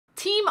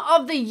Team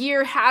of the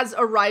year has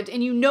arrived,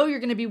 and you know you're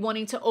going to be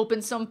wanting to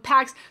open some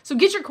packs. So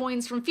get your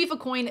coins from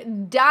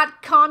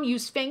FIFAcoin.com.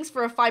 Use Fangs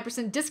for a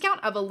 5% discount.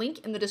 I have a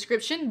link in the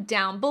description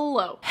down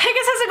below. Hey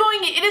guys, how's it going?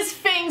 It is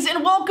Fangs,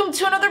 and welcome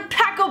to another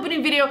pack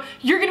opening video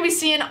you're going to be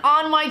seeing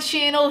on my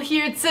channel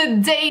here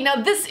today. Now,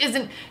 this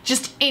isn't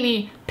just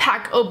any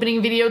pack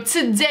opening video.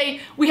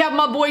 Today, we have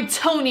my boy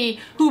Tony,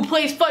 who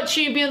plays FUT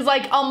Champions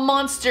like a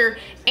monster,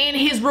 and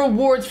his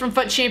rewards from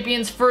FUT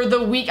Champions for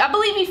the week. I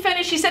believe he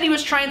finished. He said he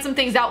was trying some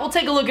things out. We'll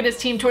take a look at his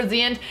team towards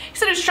the end. He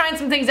said he was trying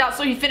some things out,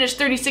 so he finished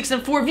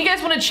 36-4. If you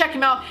guys want to check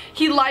him out,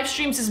 he live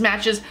streams his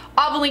matches.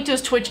 I'll have a link to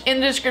his Twitch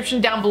in the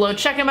description down below.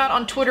 Check him out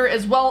on Twitter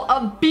as well.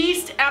 A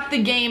beast at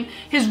the game.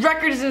 His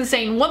record is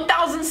insane.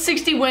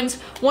 1,060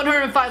 wins,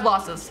 105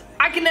 losses.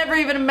 I can never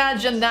even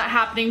imagine that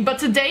happening, but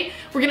today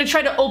we're going to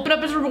try to open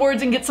up his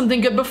rewards and get something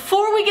good.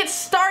 Before we get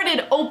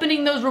started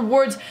opening those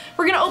rewards,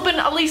 we're going to open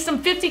at least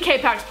some 50k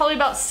packs, probably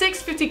about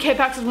 6 50k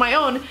packs of my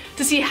own,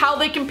 to see how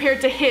they compare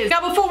to his.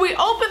 Now, before we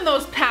open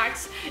those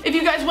packs, if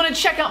you guys want to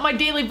check out my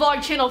daily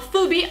vlog channel,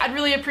 FUBI, I'd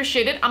really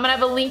appreciate it. I'm going to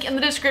have a link in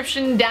the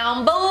description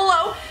down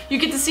below. You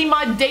get to see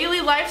my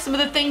daily life, some of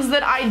the things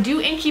that I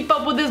do, and keep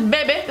up with this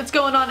baby that's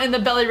going on in the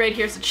belly right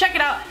here. So check it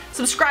out,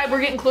 subscribe.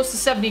 We're getting close to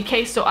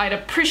 70k, so I'd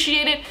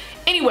appreciate it.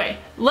 Anyway,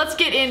 let's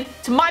get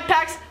into my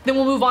packs, then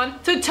we'll move on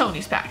to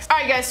Tony's packs.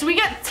 Alright guys, so we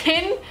got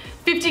 10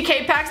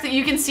 50k packs that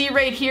you can see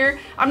right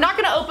here. I'm not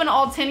going to open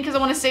all 10 because I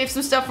want to save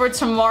some stuff for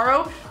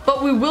tomorrow,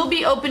 but we will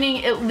be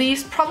opening at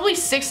least probably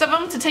 6 of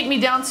them to take me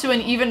down to an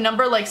even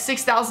number, like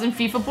 6,000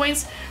 FIFA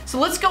points. So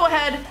let's go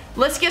ahead,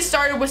 let's get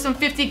started with some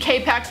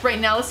 50k packs right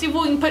now. Let's see if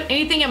we can put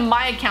anything in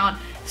my account.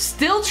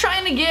 Still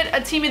trying to get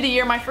a team of the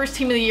year, my first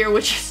team of the year,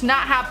 which has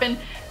not happened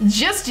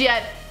just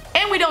yet.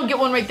 And we don't get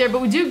one right there,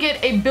 but we do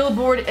get a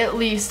billboard at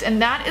least,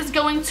 and that is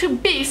going to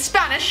be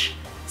Spanish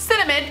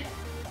Cinnamon.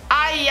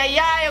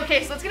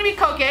 Okay, so that's gonna be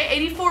Koke,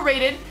 84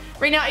 rated.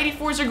 Right now,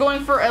 84s are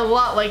going for a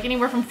lot, like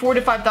anywhere from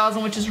 4,000 to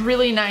 5,000, which is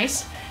really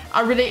nice.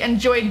 I really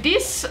enjoyed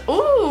this.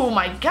 Oh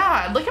my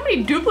god, look how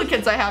many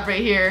duplicates I have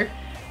right here.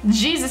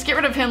 Jesus, get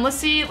rid of him. Let's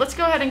see, let's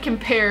go ahead and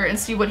compare and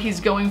see what he's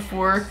going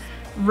for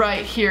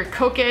right here.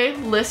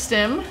 Koke, list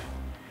him.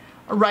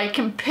 All right,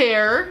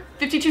 compare.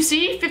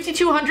 52C,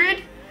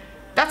 5,200.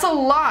 That's a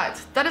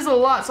lot. That is a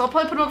lot. So I'll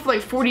probably put him up for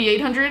like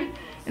 4,800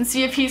 and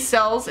see if he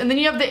sells. And then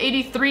you have the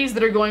 83s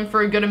that are going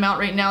for a good amount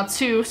right now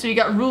too. So you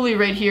got Ruli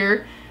right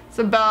here. It's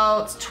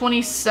about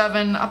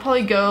 27. I'll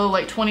probably go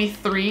like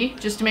 23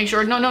 just to make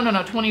sure.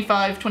 No,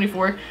 25,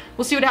 24.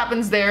 We'll see what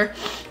happens there.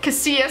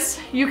 Casillas,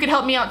 you could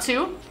help me out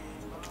too.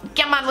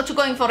 Come on, what you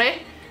going for, eh?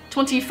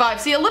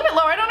 25. See, a little bit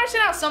lower. I don't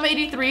understand how some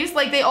 83s,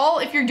 like they all,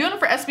 if you're doing it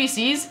for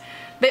SBCs,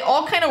 they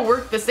all kind of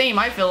work the same,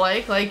 I feel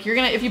like. Like, you're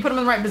gonna, if you put them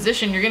in the right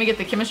position, you're gonna get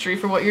the chemistry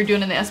for what you're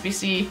doing in the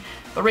SBC.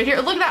 But right here,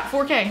 look at that,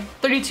 4K,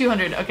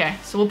 3,200. Okay,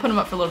 so we'll put them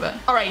up for a little bit.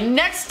 All right,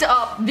 next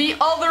up, the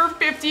other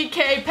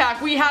 50k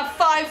pack. We have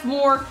 5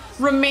 more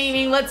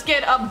remaining. Let's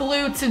get a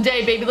blue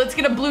today, baby. Let's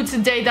get a blue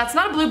today. That's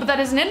not a blue, but that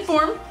is an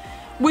inform,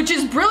 which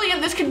is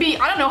brilliant. This could be,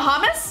 I don't know,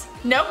 James?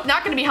 Nope,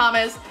 not gonna be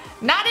James.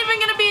 Not even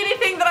gonna be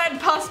anything that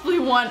I'd possibly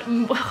want.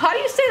 How do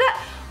you say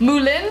that?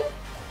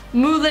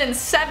 Moulin,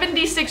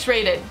 76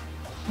 rated.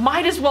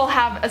 Might as well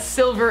have a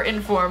silver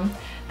inform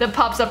that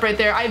pops up right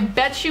there. I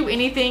bet you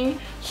anything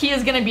he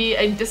is going to be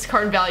a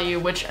discard value,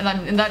 which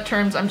in that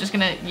terms I'm just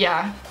going to,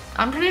 yeah,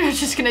 I'm pretty much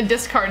just going to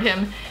discard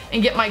him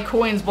and get my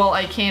coins while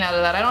I can out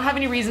of that. I don't have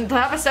any reason to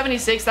have a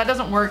 76. That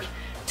doesn't work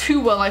too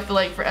well, I feel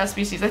like, for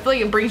SBCs. I feel like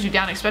it brings you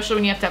down, especially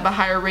when you have to have a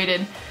higher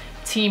rated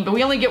team. But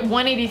we only get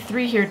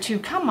 183 here too.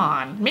 Come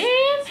on,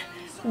 man.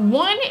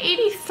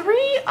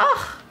 183?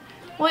 Ugh.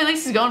 Well, at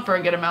least he's going for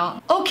a good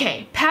amount.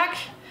 Okay, pack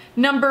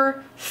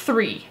number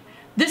 3.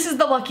 This is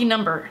the lucky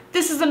number.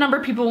 This is the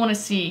number people want to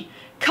see.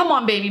 Come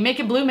on, baby. Make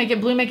it blue, make it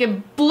blue, make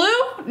it blue.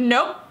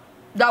 Nope.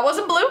 That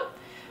wasn't blue.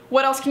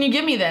 What else can you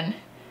give me then?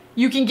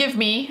 You can give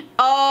me,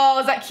 oh,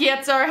 is that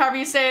Kietzer, however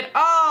you say it?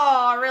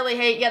 Oh, I really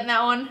hate getting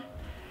that one.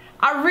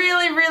 I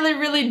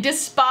really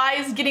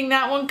despise getting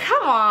that one.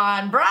 Come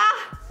on, bruh.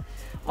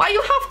 Why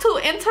you have to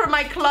enter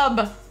my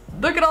club?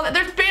 Look at all that.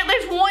 There's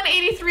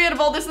 183 out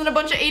of all this and a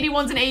bunch of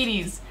 81s and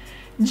 80s.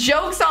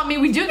 Jokes on me.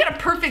 We do get a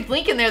perfect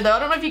link in there though. I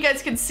don't know if you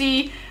guys can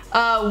see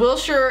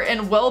Wilshire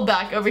and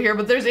Welbeck over here,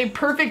 but there's a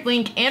perfect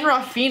link and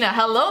Rafinha.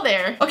 Hello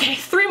there. Okay,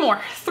 3 more.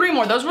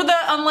 Those were the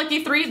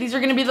unlucky 3. These are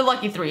gonna be the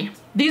lucky 3.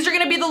 These are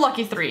gonna be the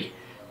lucky 3.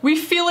 We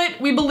feel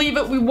it, we believe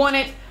it, we want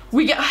it.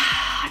 We get,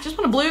 I just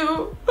want a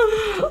blue.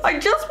 I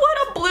just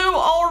want a blue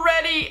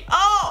already.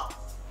 Oh,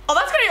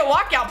 that's gonna be a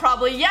walkout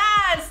probably.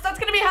 Yes, that's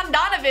gonna be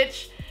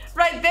Handanovic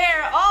right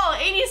there. Oh,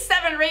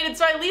 87 rated,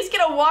 so I at least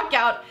get a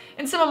walkout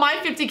in some of my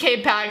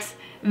 50k packs.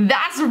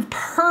 That's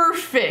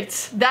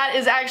perfect. That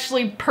is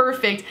actually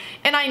perfect.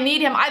 And I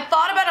need him. I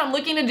thought about I'm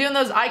looking to doing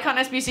those icon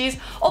SBCs,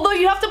 although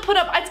you have to put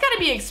up, it's gotta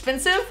be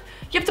expensive.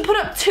 You have to put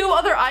up 2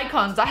 other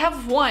icons. I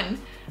have 1,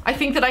 I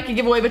think, that I could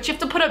give away, but you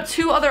have to put up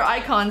 2 other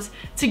icons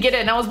to get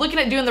it. And I was looking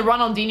at doing the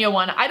Ronaldinho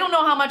one. I don't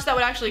know how much that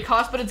would actually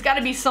cost, but it's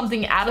gotta be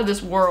something out of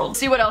this world. Let's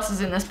see what else is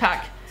in this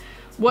pack.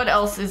 What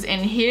else is in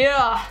here?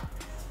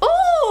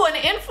 Ooh, Ooh, an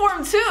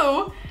inform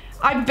too.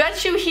 I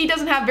bet you he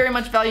doesn't have very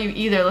much value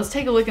either. Let's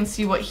take a look and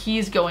see what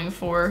he's going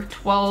for.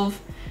 12.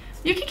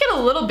 You could get a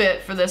little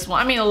bit for this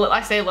one. I mean,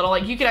 I say a little,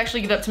 like you could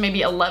actually get up to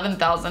maybe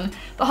 11,000.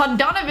 The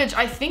Handanovic,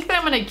 I think that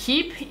I'm gonna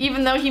keep,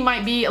 even though he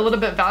might be a little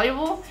bit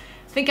valuable.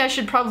 I think I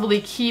should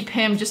probably keep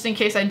him just in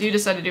case I do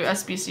decide to do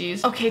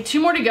SBCs. Okay, 2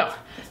 more to go.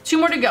 2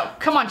 more to go.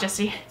 Come on,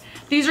 Jesse.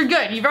 These are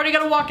good. You've already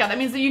got a walkout. That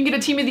means that you can get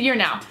a team of the year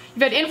now.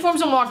 You've had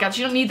informs and walkouts.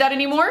 You don't need that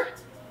anymore?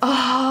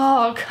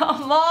 Oh,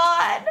 come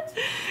on.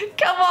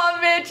 Come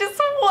on, man. Just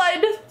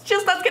one.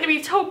 Just, that's gonna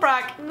be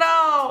Toprak.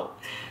 No.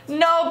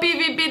 No,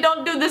 BVB,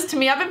 don't do this to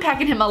me. I've been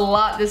packing him a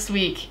lot this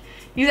week.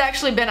 He's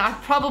actually been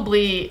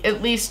probably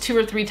at least 2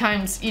 or 3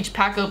 times each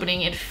pack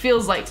opening, it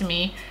feels like to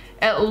me,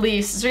 at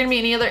least. Is there gonna be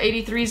any other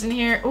 83s in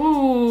here?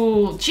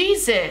 Ooh,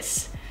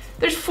 Jesus.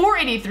 There's 4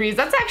 83s.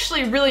 That's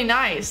actually really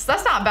nice.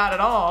 That's not bad at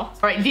all. All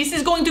right, this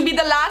is going to be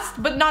the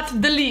last, but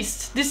not the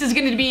least. This is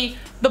gonna be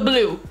the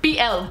blue.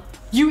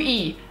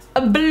 B-L-U-E.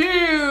 A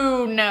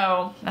blue.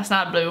 No, that's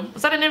not blue.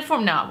 Was that an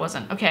inform? No, it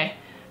wasn't. Okay.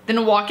 Then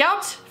a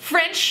walkout.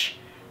 French.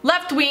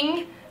 Left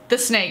wing. The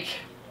snake.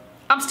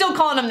 I'm still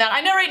calling him that.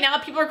 I know right now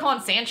people are calling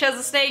Sanchez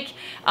a snake.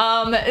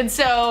 And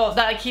so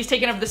that like, he's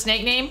taken over the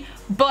snake name.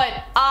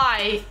 But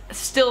I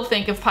still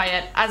think of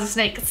Payet as a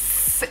snake.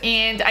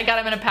 And I got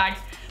him in a pack.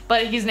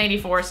 But he's an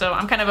 84, so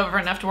I'm kind of over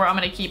enough to where I'm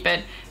gonna keep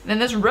it. And then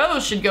this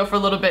Rose should go for a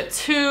little bit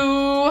too.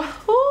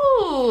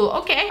 Ooh,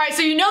 okay. All right,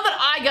 so you know that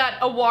I got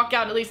a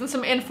walkout at least and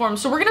some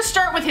informs. So we're gonna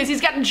start with his. He's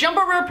got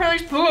Jumbo Rare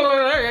Players,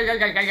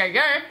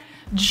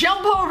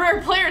 Jumbo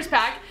Rare Players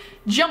Pack,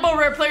 Jumbo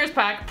Rare Players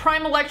Pack,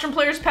 Prime Electrum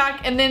Players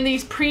Pack, and then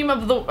these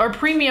Premium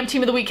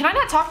Team of the Week. Can I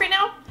not talk right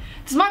now?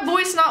 Does my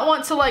voice not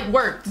want to like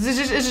work?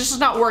 It's just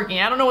not working.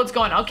 I don't know what's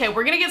going on. Okay,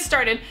 we're gonna get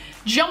started.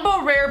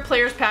 Jumbo Rare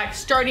Players Pack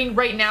starting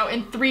right now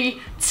in 3,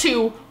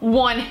 2,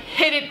 1.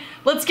 Hit it.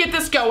 Let's get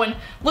this going.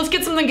 Let's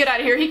get something good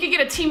out of here. He could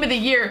get a Team of the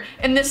Year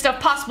in this stuff.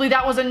 Possibly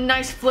that was a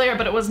nice flare,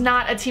 but it was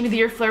not a Team of the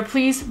Year flare.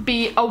 Please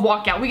be a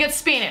walkout. We got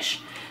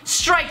Spanish.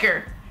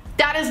 Striker.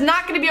 That is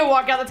not going to be a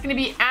walkout. That's going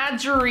to be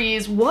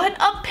Adjuries. What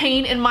a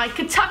pain in my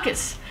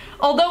Katakas.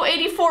 Although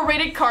 84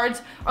 rated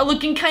cards are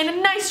looking kind of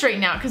nice right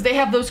now because they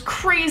have those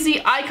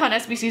crazy icon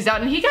SBCs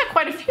out, and he got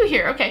quite a few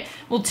here. Okay,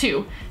 well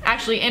 2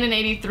 actually, and an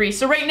 83.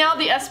 So right now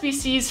the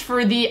SBCs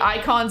for the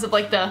icons of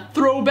like the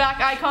throwback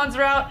icons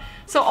are out.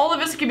 So all of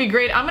this could be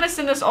great. I'm gonna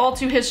send this all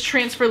to his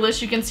transfer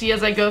list. You can see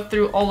as I go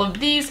through all of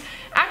these.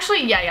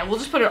 Actually, yeah, we'll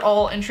just put it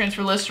all in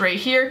transfer list right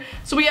here.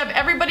 So we have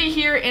everybody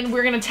here and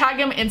we're gonna tag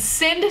them and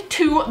send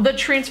to the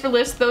transfer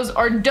list. Those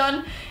are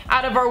done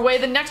out of our way.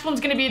 The next one's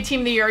gonna be a Team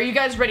of the Year. Are you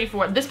guys ready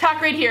for it? This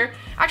pack right here.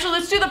 Actually,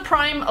 let's do the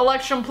Prime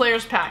Electrum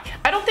Players Pack.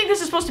 I don't think this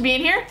is supposed to be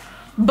in here,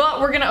 but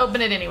we're gonna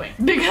open it anyway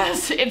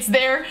because it's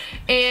there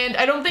and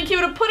I don't think he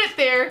would have put it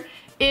there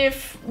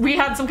if we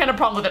had some kind of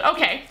problem with it.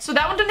 Okay, so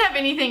that one didn't have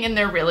anything in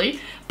there really,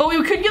 but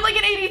we could get like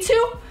an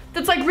 82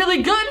 that's like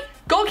really good.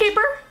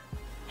 Goalkeeper.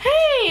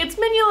 Hey, it's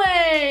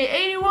Mignolet,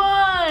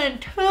 81,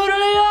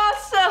 totally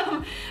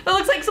awesome. That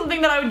looks like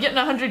something that I would get in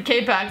a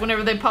 100K pack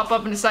whenever they pop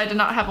up and decide to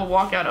not have a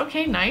walkout.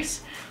 Okay,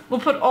 nice. We'll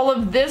put all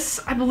of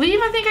this, I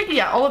think I could,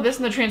 yeah, all of this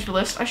in the transfer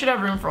list. I should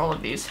have room for all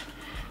of these.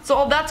 So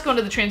all that's going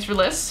to the transfer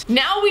list.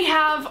 Now we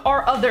have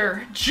our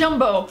other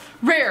Jumbo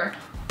Rare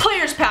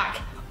Players Pack.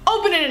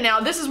 Opening it now.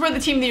 This is where the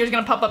Team of the Year is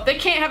going to pop up. They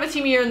can't have a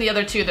Team of the Year in the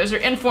other two. Those are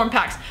inform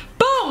packs.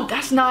 Boom!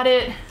 That's not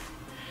it.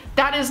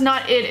 That is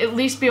not it. At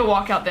least be a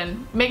walkout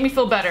then. Make me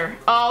feel better.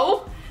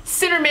 Oh,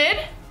 center mid.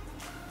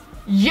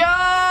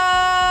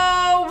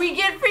 Yo, we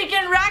get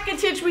freaking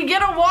Rakitic. We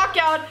get a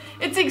walkout.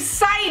 It's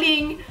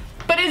exciting,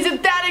 but is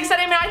it that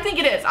exciting? I mean, I think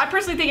it is. I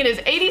personally think it is.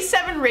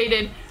 87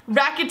 rated.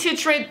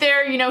 Rakitic right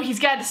there. You know, he's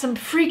got some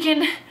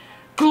freaking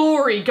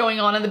glory going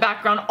on in the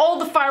background. All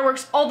the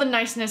fireworks, all the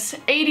niceness.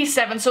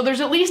 87. So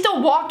there's at least a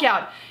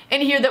walkout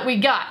in here that we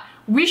got.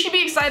 We should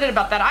be excited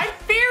about that. I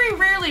very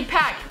rarely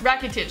pack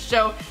Rakitic,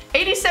 so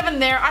 87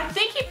 there. I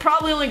think he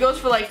probably only goes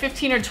for like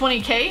 15 or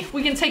 20K.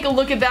 We can take a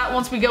look at that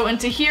once we go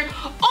into here.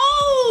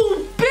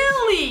 Oh,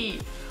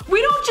 Billy!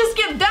 We don't just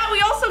get that, we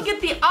also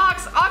get the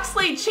Ox,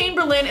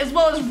 Oxlade-Chamberlain, as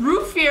well as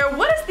Ruffier.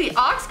 What is the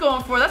Ox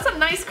going for? That's a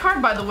nice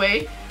card, by the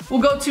way.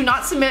 We'll go to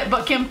not submit,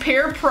 but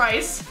compare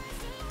price.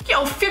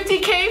 Yo,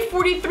 50K,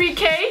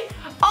 43K.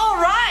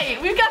 All right,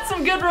 we've got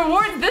some good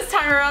rewards this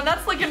time around.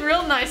 That's looking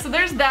real nice. So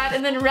there's that,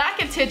 and then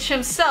Rakitic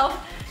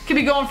himself could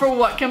be going for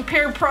what?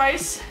 Compare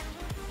price,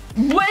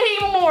 way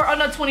more. Oh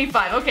no,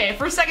 25. Okay,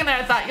 for a second there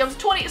I thought it was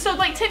 20, so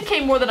like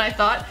 10K more than I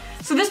thought.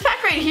 So this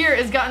pack right here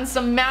has gotten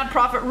some mad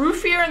profit.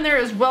 Ruffier in there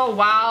as well.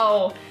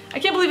 Wow, I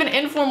can't believe an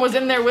inform was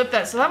in there with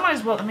that. So that might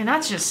as well. I mean,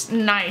 that's just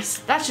nice.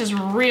 That's just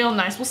real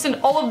nice. We'll send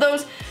all of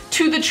those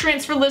to the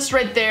transfer list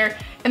right there.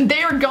 And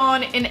they are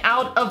gone and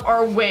out of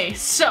our way.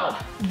 So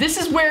this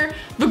is where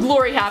the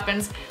glory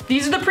happens.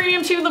 These are the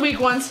premium Team of the Week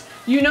ones.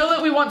 You know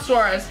that we want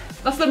Suarez.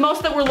 That's the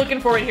most that we're looking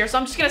for right here. So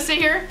I'm just gonna sit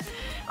here.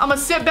 I'm gonna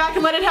sit back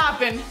and let it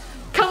happen.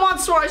 Come on,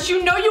 Suarez,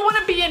 you know you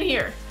wanna be in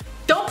here.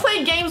 Don't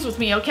play games with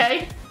me,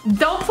 okay?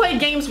 Don't play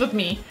games with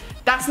me.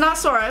 That's not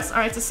Suarez. All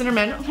right, it's a center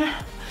mid.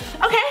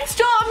 Okay,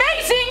 still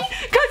amazing,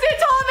 because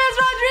it's James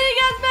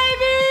Rodriguez,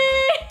 baby!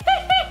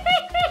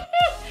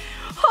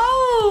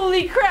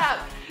 Holy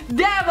crap.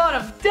 Dab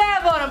on him,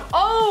 dab on him.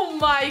 Oh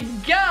my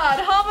god,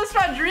 James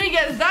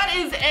Rodriguez, that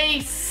is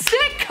a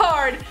sick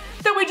card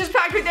that we just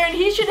packed right there, and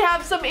he should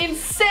have some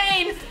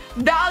insane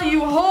value.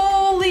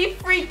 Holy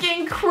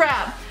freaking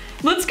crap.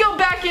 Let's go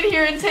back in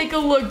here and take a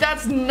look.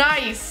 That's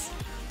nice.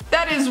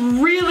 That is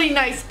really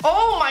nice.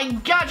 Oh my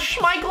god,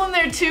 Schmeichel in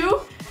there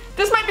too?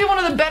 This might be one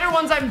of the better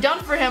ones I've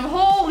done for him.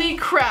 Holy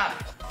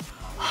crap.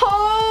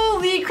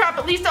 Holy crap,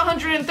 at least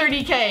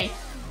 130k.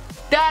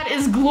 That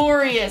is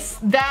glorious.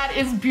 That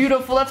is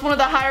beautiful. That's one of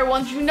the higher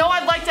ones. You know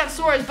I'd like to have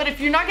Suarez, but if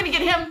you're not going to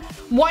get him,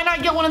 why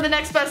not get one of the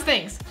next best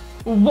things?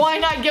 Why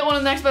not get one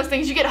of the next best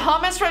things? You get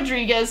James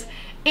Rodriguez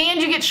and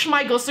you get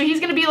Schmeichel, so he's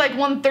going to be like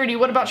 130.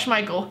 What about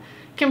Schmeichel?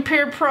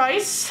 Compare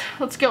price.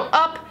 Let's go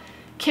up.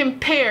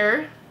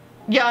 Compare.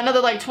 Yeah, another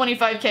like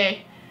 25k.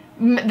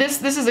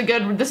 This is a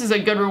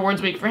good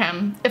rewards week for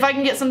him. If I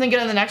can get something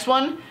good in the next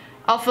one,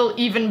 I'll feel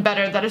even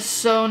better. That is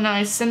so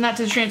nice. Send that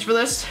to the transfer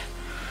list.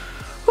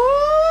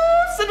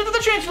 Send it to the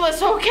transfer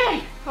list.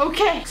 Okay,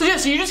 okay. So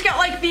you just got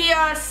like the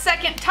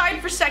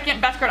tied for second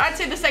best card. I'd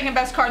say the second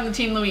best card in the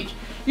team of the week.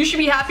 You should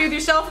be happy with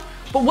yourself,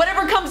 but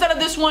whatever comes out of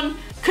this one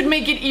could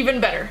make it even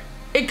better.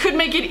 It could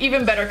make it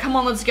even better. Come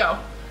on, let's go.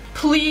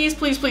 Please,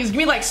 please, please. Give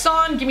me like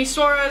Son, give me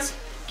Suarez,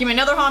 give me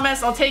another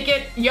James. I'll take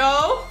it.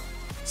 Yo,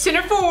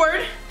 center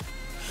forward.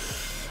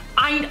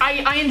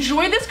 I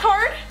enjoy this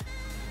card.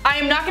 I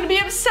am not going to be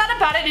upset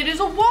about it. It is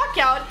a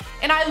walkout,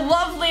 and I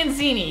love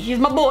Lanzini. He's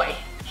my boy.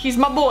 He's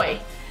my boy.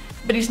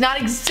 But he's not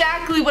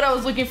exactly what I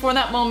was looking for in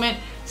that moment.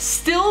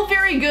 Still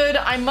very good,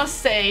 I must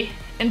say,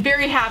 and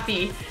very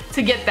happy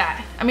to get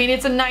that. I mean,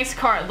 it's a nice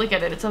card. Look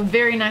at it. It's a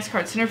very nice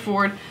card. Center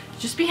forward.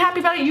 Just be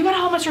happy about it. You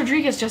got James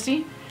Rodriguez,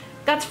 Jesse.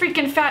 That's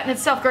freaking fat in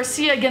itself.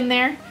 Garcia again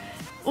there.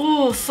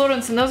 Ooh,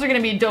 Sorensen. Those are going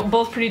to be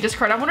both pretty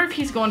discard. I wonder if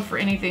he's going for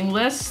anything.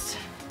 List.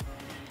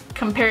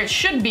 Compare. It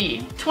should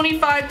be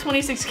 25,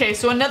 26k.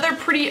 So another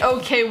pretty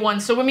okay one.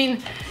 So, I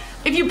mean,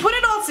 if you put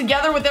it all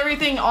together with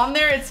everything on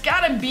there, it's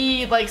gotta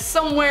be like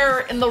somewhere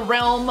in the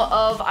realm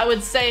of, I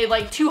would say,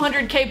 like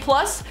 200k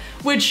plus,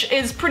 which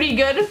is pretty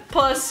good.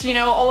 Plus, you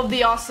know, all of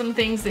the awesome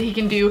things that he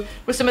can do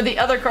with some of the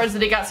other cards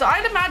that he got. So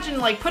I'd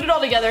imagine, like, put it all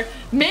together.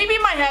 Maybe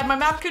in my head, my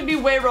math could be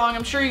way wrong.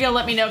 I'm sure you're gonna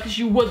let me know, because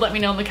you would let me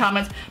know in the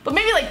comments. But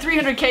maybe like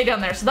 300k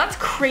down there. So that's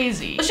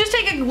crazy. Let's just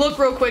take a look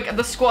real quick at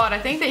the squad. I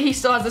think that he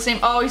still has the same.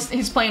 Oh,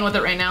 he's playing with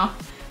it right now.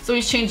 So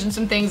he's changing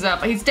some things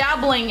up. He's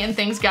dabbling in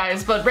things,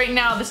 guys, but right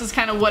now this is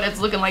kind of what it's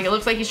looking like. It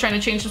looks like he's trying to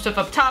change some stuff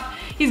up top.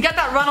 He's got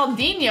that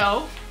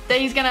Ronaldinho that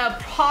he's gonna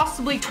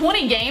possibly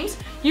 20 games.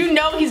 You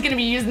know he's gonna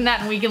be using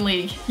that in Weekend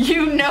League.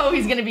 You know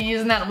he's gonna be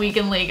using that in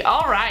Weekend League.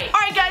 All right,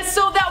 guys,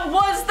 so that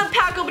was the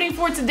pack opening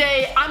for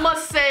today. I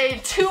must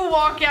say, 2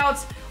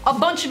 walkouts, a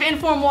bunch of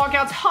inform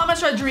walkouts,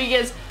 James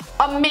Rodriguez,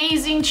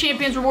 amazing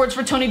Champions rewards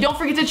for Tony. Don't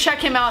forget to check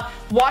him out.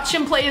 Watch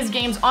him play his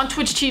games on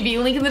Twitch TV.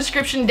 Link in the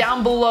description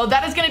down below.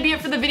 That is going to be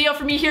it for the video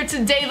for me here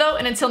today, though.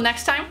 And until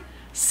next time,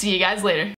 see you guys later.